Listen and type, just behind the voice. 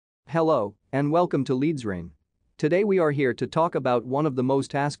Hello, and welcome to LeadsRain. Today we are here to talk about one of the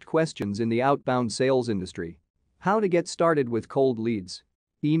most asked questions in the outbound sales industry. How to get started with cold leads.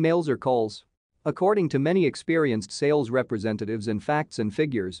 Emails or calls? According to many experienced sales representatives and facts and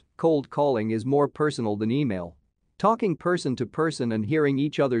figures, cold calling is more personal than email. Talking person to person and hearing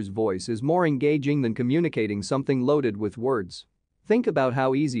each other's voice is more engaging than communicating something loaded with words. Think about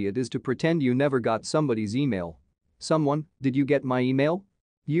how easy it is to pretend you never got somebody's email. Someone, did you get my email?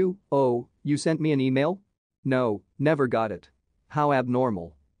 You sent me an email? No, never got it. How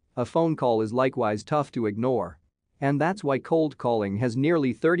abnormal. A phone call is likewise tough to ignore. And that's why cold calling has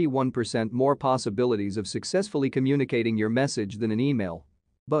nearly 31% more possibilities of successfully communicating your message than an email.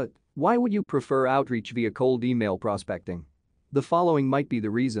 But why would you prefer outreach via cold email prospecting? The following might be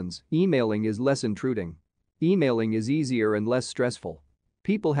the reasons. Emailing is less intruding. Emailing is easier and less stressful.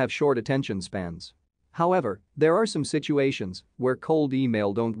 People have short attention spans. However, there are some situations where cold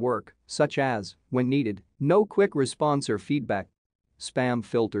email don't work, such as, when needed, no quick response or feedback. Spam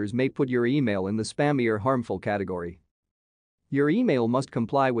filters may put your email in the spammy or harmful category. Your email must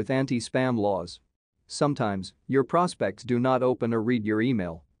comply with anti-spam laws. Sometimes, your prospects do not open or read your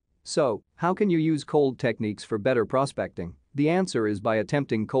email. So, how can you use cold techniques for better prospecting? The answer is by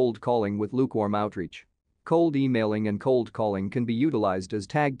attempting cold calling with lukewarm outreach. Cold emailing and cold calling can be utilized as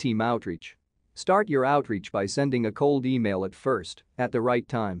tag team outreach. Start your outreach by sending a cold email at first, at the right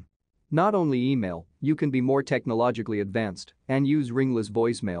time. Not only email, you can be more technologically advanced and use ringless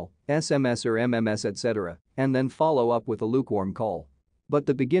voicemail, SMS or MMS etc., and then follow up with a lukewarm call. But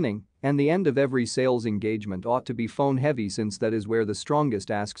the beginning and the end of every sales engagement ought to be phone heavy, since that is where the strongest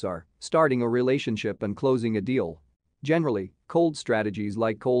asks are, starting a relationship and closing a deal. Generally, cold strategies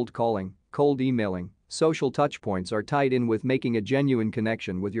like cold calling, cold emailing, social touchpoints are tied in with making a genuine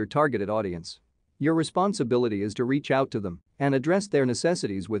connection with your targeted audience. Your responsibility is to reach out to them and address their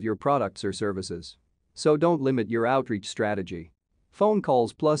necessities with your products or services. So don't limit your outreach strategy. Phone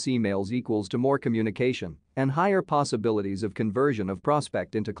calls plus emails equals to more communication and higher possibilities of conversion of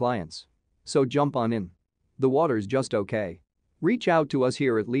prospect into clients. So jump on in. The water's just okay. Reach out to us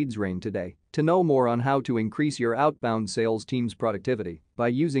here at LeadsRain today to know more on how to increase your outbound sales team's productivity by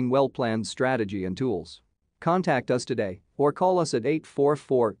using well-planned strategy and tools. Contact us today or call us at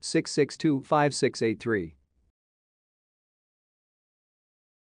 844-662-5683.